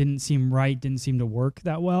that didn't seem right, didn't seem to work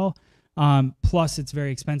that well. Plus, it's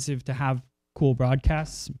very expensive to have cool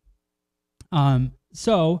broadcasts.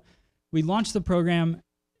 So we launched the program,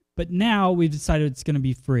 but now we've decided it's going to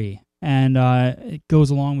be free. And it goes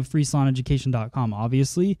along with freesaloneducation.com,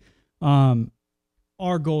 obviously.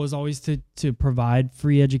 Our goal is always to provide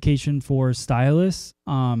free education for stylists.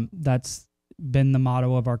 That's been the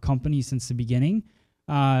motto of our company since the beginning.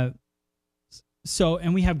 And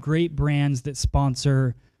we have great brands that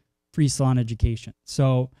sponsor Free Salon Education.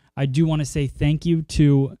 So I do want to say thank you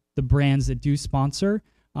to the brands that do sponsor.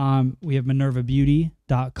 We have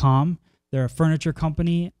MinervaBeauty.com. They're a furniture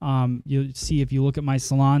company. You'll see if you look at my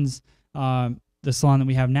salons, the salon that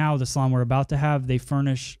we have now, the salon we're about to have, they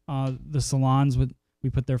furnish the salons with, we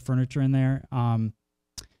put their furniture in there.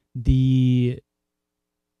 The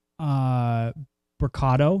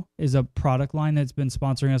Bricado is a product line that's been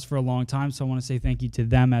sponsoring us for a long time, so I want to say thank you to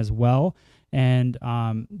them as well. And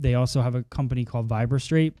they also have a company called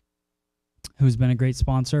VibraStraight, who's been a great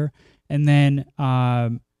sponsor. And then,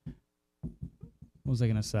 what was I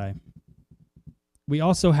going to say? We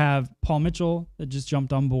also have Paul Mitchell that just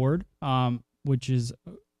jumped on board, which is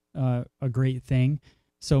a great thing.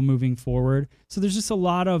 So moving forward. So there's just a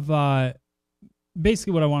lot of,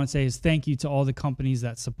 basically what I want to say is thank you to all the companies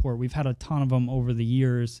that support. We've had a ton of them over the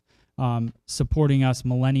years supporting us.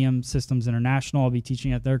 Millennium Systems International, I'll be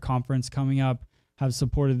teaching at their conference coming up, have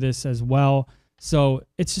supported this as well. So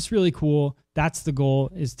it's just really cool. That's the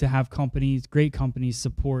goal, is to have companies, great companies,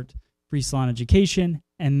 support Free Salon Education,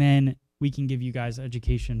 and then we can give you guys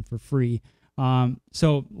education for free.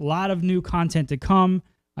 So a lot of new content to come.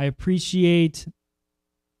 I appreciate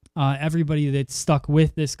everybody that's stuck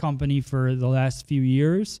with this company for the last few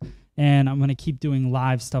years, and I'm going to keep doing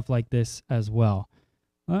live stuff like this as well.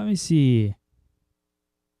 Let me see.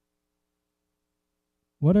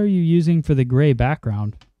 What are you using for the gray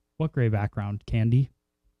background? What gray background, Candy?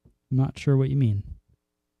 I'm not sure what you mean.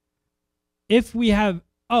 If we have,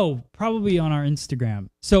 oh, probably on our Instagram.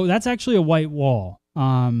 So that's actually a white wall.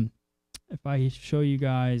 If I show you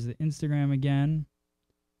guys the Instagram again.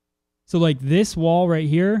 So like this wall right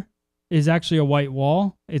here is actually a white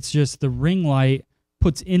wall. It's just the ring light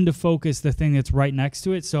puts into focus the thing that's right next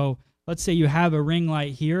to it. So let's say you have a ring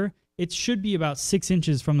light here. It should be about 6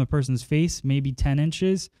 inches from the person's face, maybe 10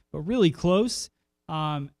 inches, but really close.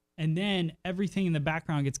 And then everything in the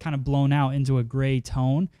background gets kind of blown out into a gray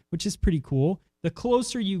tone, which is pretty cool. The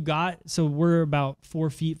closer you got, so we're about 4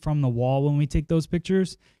 feet from the wall when we take those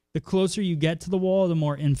pictures. The closer you get to the wall, the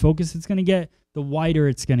more in focus it's going to get, the wider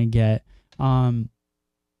it's going to get.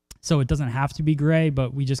 So it doesn't have to be gray,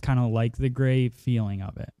 but we just kind of like the gray feeling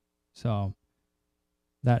of it. So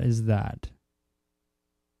that is that.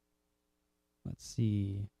 Let's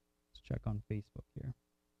see. Let's check on Facebook here.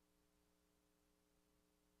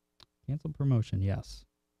 Cancel promotion, yes.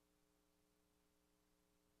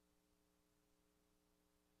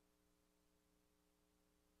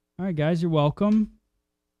 All right, guys, you're welcome.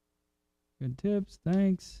 Good tips,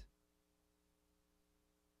 thanks.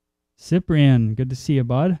 Cyprian, good to see you,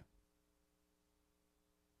 bud.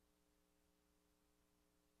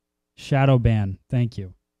 Shadow ban, thank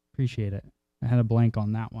you. Appreciate it. I had a blank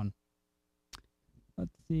on that one.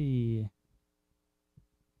 Let's see.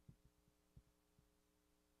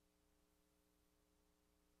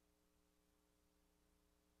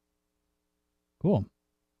 Cool.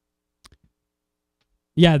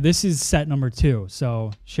 Yeah, this is set number 2.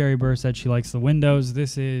 So Sherry Burr said she likes the windows.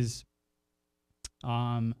 This is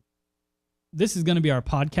going to be our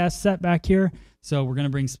podcast set back here. So we're going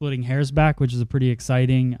to bring Splitting Hairs back, which is a pretty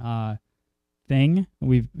exciting thing.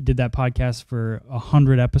 We did that podcast for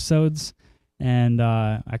 100 episodes and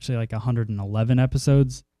actually like 111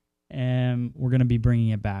 episodes. And we're going to be bringing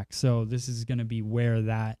it back. So this is going to be where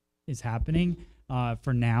that is happening.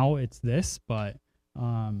 For now, it's this, but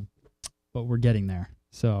we're getting there.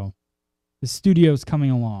 So the studio's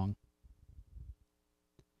coming along.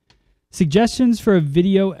 Suggestions for a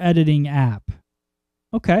video editing app.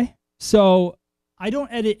 Okay. So I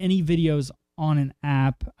don't edit any videos on an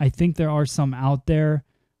app. I think there are some out there.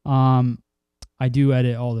 I do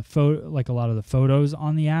edit all the like a lot of the photos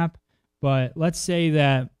on the app, but let's say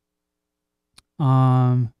that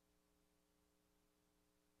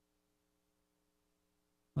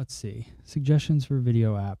let's see. Suggestions for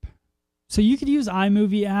video app. So you could use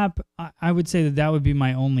iMovie app. I would say that that would be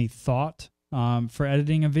my only thought for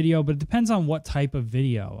editing a video, but it depends on what type of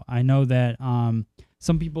video. I know that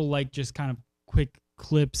some people like just kind of quick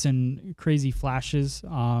clips and crazy flashes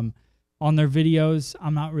on their videos.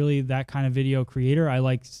 I'm not really that kind of video creator. I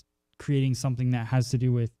like creating something that has to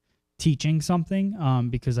do with teaching something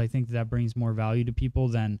because I think that brings more value to people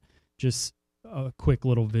than just a quick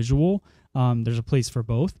little visual. There's a place for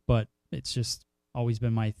both, but it's just always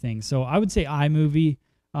been my thing. So I would say iMovie,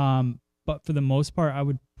 but for the most part, I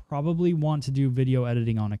would probably want to do video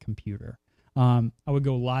editing on a computer. I would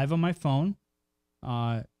go live on my phone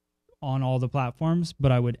on all the platforms,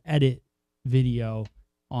 but I would edit video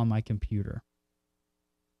on my computer.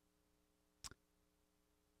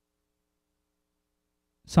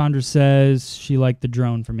 Sandra says she liked the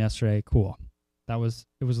drone from yesterday. Cool. It was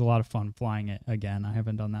a lot of fun flying it again. I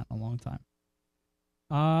haven't done that in a long time.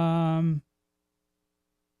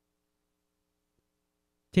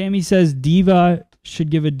 Tammy says Diva should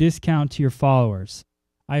give a discount to your followers.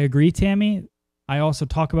 I agree, Tammy. I also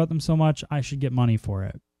talk about them so much, I should get money for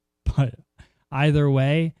it. But either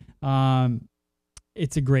way,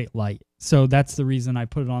 it's a great light. So that's the reason I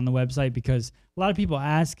put it on the website, because a lot of people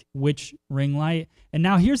ask which ring light. And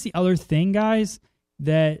now here's the other thing, guys,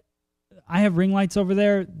 that I have ring lights over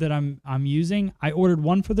there that I'm using. I ordered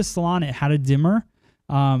one for the salon. It had a dimmer,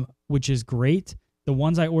 which is great. The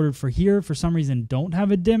ones I ordered for here, for some reason, don't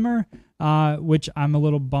have a dimmer, which I'm a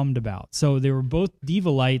little bummed about. So they were both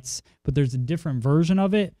Diva lights, but there's a different version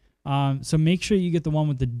of it. So make sure you get the one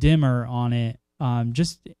with the dimmer on it.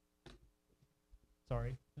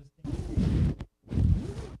 Sorry.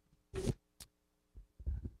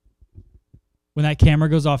 When that camera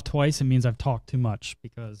goes off twice, it means I've talked too much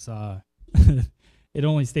because it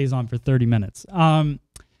only stays on for 30 minutes.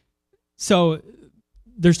 So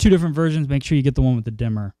there's 2 different versions. Make sure you get the one with the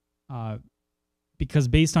dimmer because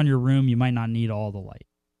based on your room, you might not need all the light.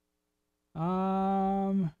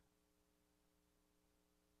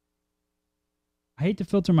 I hate to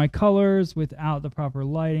filter my colors without the proper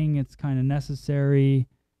lighting. It's kind of necessary.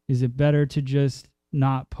 Is it better to just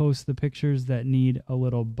not post the pictures that need a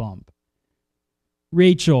little bump?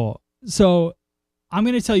 Rachel, so I'm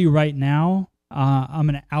going to tell you right now, I'm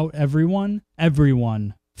going to out everyone.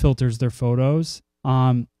 Everyone filters their photos.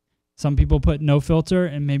 Some people put no filter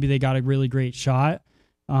and maybe they got a really great shot.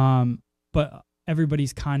 But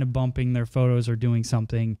everybody's kind of bumping their photos or doing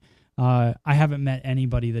something. I haven't met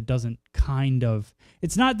anybody that doesn't kind of.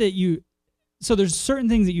 It's not that you. So there's certain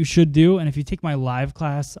things that you should do. And if you take my live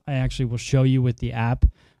class, I actually will show you with the app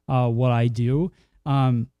what I do.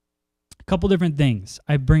 A couple different things.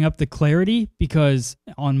 I bring up the clarity because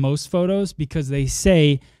on most photos, because they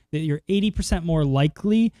say that you're 80% more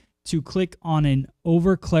likely to click on an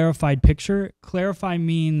over clarified picture. Clarify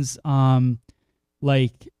means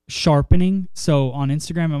like sharpening. So on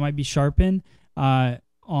Instagram, it might be sharpen.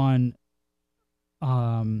 On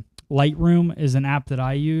Lightroom is an app that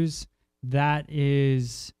I use. That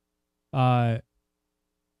is like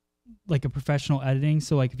a professional editing.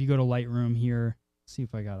 So like if you go to Lightroom here, see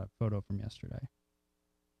if I got a photo from yesterday.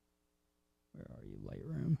 Where are you,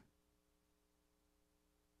 Lightroom?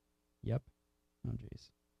 Yep. Oh,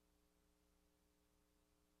 jeez.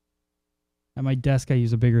 At my desk, I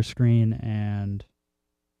use a bigger screen and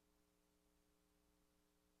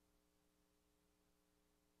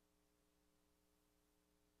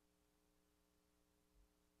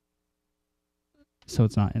so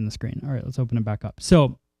it's not in the screen. All right, let's open it back up.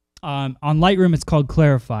 So on Lightroom, it's called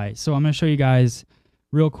Clarify. So I'm going to show you guys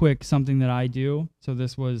real quick something that I do. So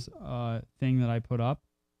this was a thing that I put up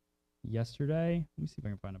yesterday. Let me see if I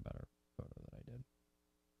can find a better photo that I did.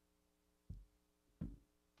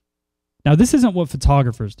 Now, this isn't what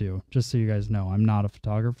photographers do, just so you guys know. I'm not a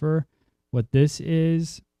photographer. What this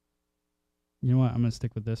is, you know what? I'm going to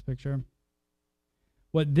stick with this picture.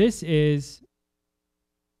 What this is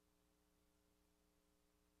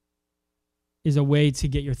a way to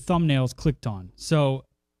get your thumbnails clicked on. So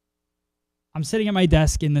I'm sitting at my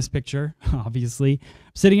desk in this picture, obviously.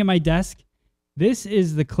 I'm sitting at my desk. This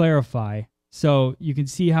is the Clarify. So you can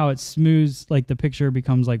see how it smooths, like the picture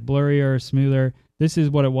becomes like blurrier, smoother. This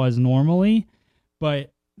is what it was normally,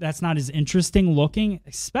 but that's not as interesting looking,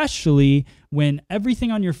 especially when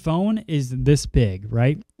everything on your phone is this big,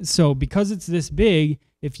 right? So because it's this big,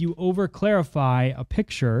 if you over clarify a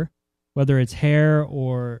picture, whether it's hair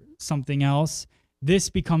or something else, this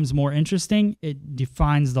becomes more interesting. It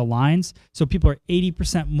defines the lines. So people are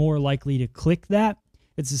 80% more likely to click that.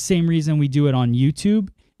 It's the same reason we do it on YouTube.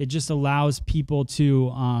 It just allows people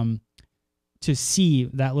to see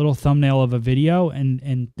that little thumbnail of a video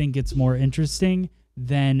and think it's more interesting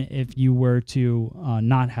than if you were to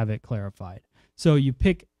not have it clarified. So you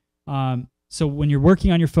pick, so when you're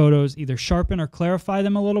working on your photos, either sharpen or clarify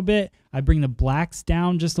them a little bit. I bring the blacks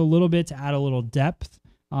down just a little bit to add a little depth,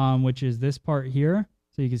 which is this part here.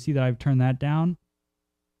 So you can see that I've turned that down.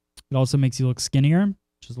 It also makes you look skinnier,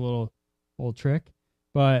 which is a little trick,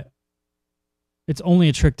 but it's only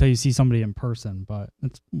a trick till you see somebody in person, but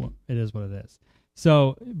it is what it is.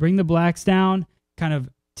 So bring the blacks down, kind of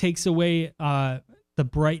takes away the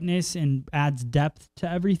brightness and adds depth to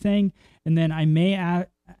everything. And then I may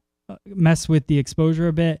mess with the exposure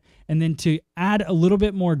a bit. And then to add a little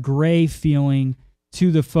bit more gray feeling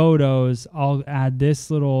to the photos, I'll add this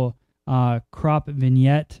little crop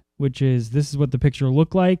vignette, which is, this is what the picture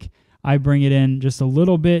looked like. I bring it in just a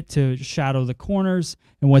little bit to shadow the corners.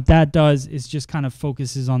 And what that does is just kind of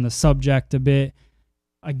focuses on the subject a bit.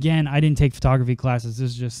 Again, I didn't take photography classes. This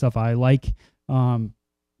is just stuff I like.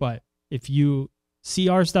 But if you see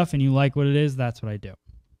our stuff and you like what it is, that's what I do.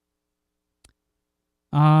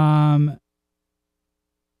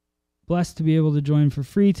 Blessed to be able to join for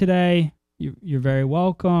free today. You're very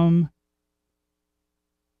welcome.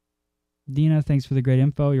 Dina, thanks for the great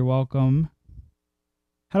info. You're welcome.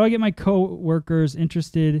 How do I get my co-workers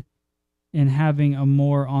interested in having a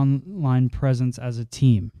more online presence as a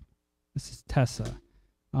team? This is Tessa.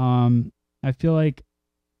 I feel like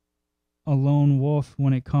a lone wolf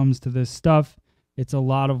when it comes to this stuff. It's a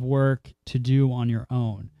lot of work to do on your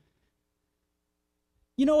own.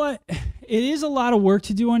 You know what? It is a lot of work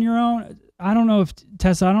to do on your own. I don't know if,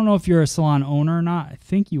 Tessa, I don't know if you're a salon owner or not. I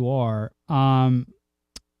think you are.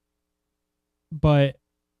 But,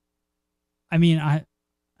 I mean,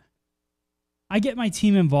 I get my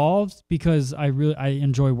team involved because I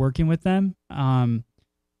enjoy working with them.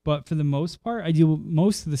 But for the most part, I do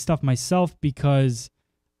most of the stuff myself because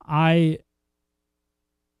I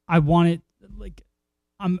want it, like,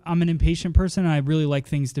 I'm an impatient person and I really like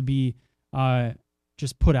things to be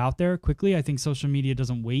just put out there quickly. I think social media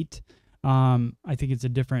doesn't wait. I think it's a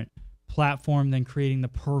different platform than creating the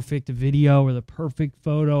perfect video or the perfect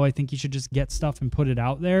photo. I think you should just get stuff and put it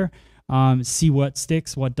out there, see what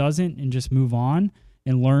sticks, what doesn't, and just move on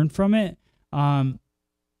and learn from it. I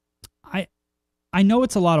know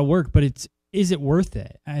it's a lot of work, but is it worth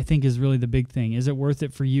it? I think is really the big thing. Is it worth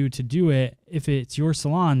it for you to do it? If it's your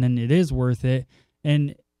salon, then it is worth it.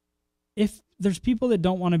 And if there's people that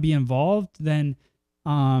don't want to be involved, then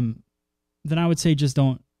I would say just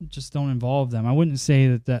don't involve them. I wouldn't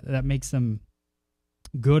say that makes them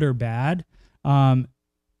good or bad.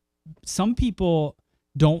 Some people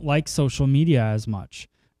don't like social media as much.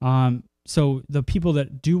 So the people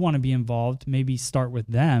that do want to be involved, maybe start with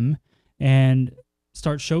them and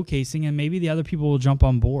start showcasing, and maybe the other people will jump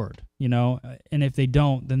on board, and if they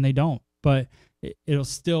don't, then they don't. But it'll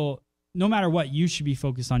still, no matter what, you should be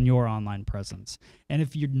focused on your online presence. And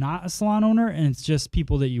if you're not a salon owner and it's just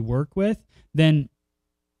people that you work with, then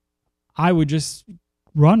I would just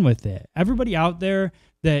run with it. Everybody out there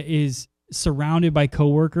that is surrounded by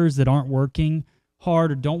coworkers that aren't working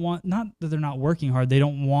hard or don't want, not that they're not working hard, they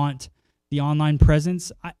don't want the online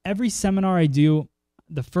presence. Every seminar I do,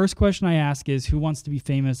 the first question I ask is, who wants to be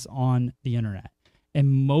famous on the internet?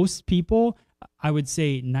 And most people, I would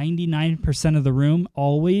say 99% of the room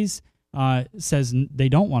always says they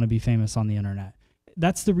don't want to be famous on the internet.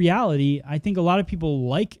 That's the reality. I think a lot of people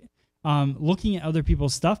like looking at other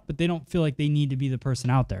people's stuff, but they don't feel like they need to be the person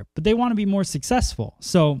out there. But they want to be more successful.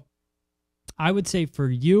 So I would say for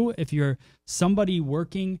you, if you're somebody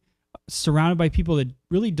working surrounded by people that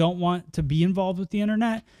really don't want to be involved with the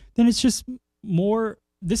internet, then it's just more,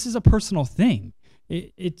 this is a personal thing.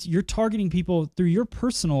 You're targeting people through your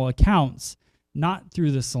personal accounts, not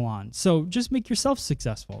through the salon. So just make yourself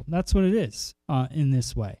successful. That's what it is in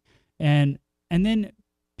this way. And then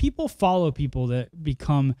people follow people that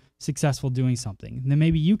become successful doing something. And then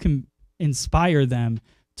maybe you can inspire them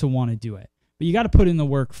to want to do it. But you got to put in the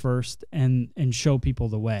work first and show people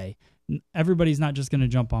the way. Everybody's not just going to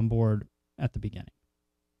jump on board at the beginning.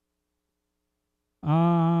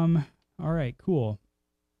 All right, cool.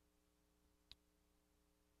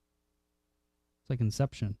 It's like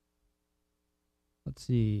Inception. Let's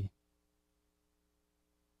see.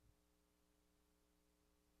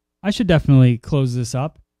 I should definitely close this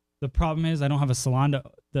up. The problem is I don't have a salon.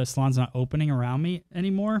 The salon's not opening around me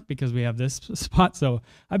anymore because we have this spot. So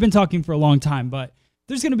I've been talking for a long time, but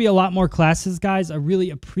there's going to be a lot more classes, guys. I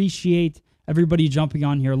really appreciate everybody jumping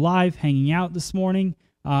on here live, hanging out this morning.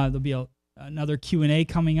 There'll be another Q&A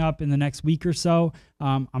coming up in the next week or so.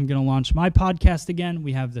 I'm going to launch my podcast again.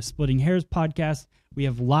 We have the Splitting Hairs podcast. We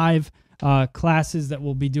have live classes that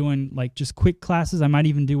we'll be doing, like just quick classes. I might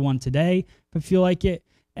even do one today if I feel like it.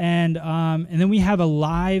 And then we have a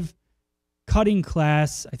live cutting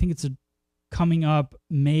class. I think it's coming up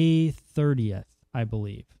May 30th, I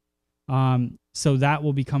believe. So that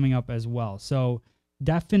will be coming up as well. So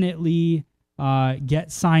definitely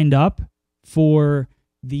get signed up for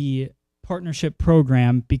the partnership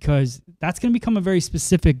program, because that's going to become a very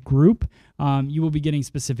specific group. You will be getting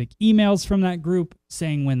specific emails from that group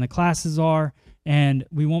saying when the classes are, and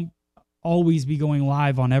we won't always be going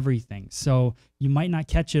live on everything. So you might not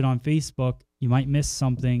catch it on Facebook. You might miss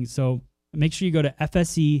something. So make sure you go to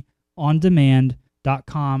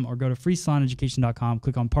fseondemand.com or go to freesaloneducation.com,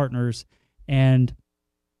 click on partners, and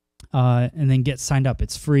then get signed up.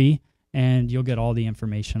 It's free, and you'll get all the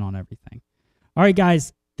information on everything. All right,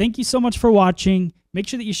 guys, thank you so much for watching. Make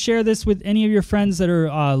sure that you share this with any of your friends that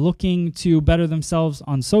are looking to better themselves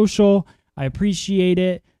on social. I appreciate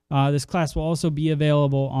it. This class will also be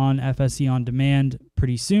available on FSE On Demand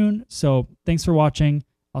pretty soon. So thanks for watching.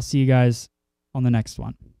 I'll see you guys on the next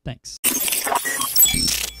one. Thanks.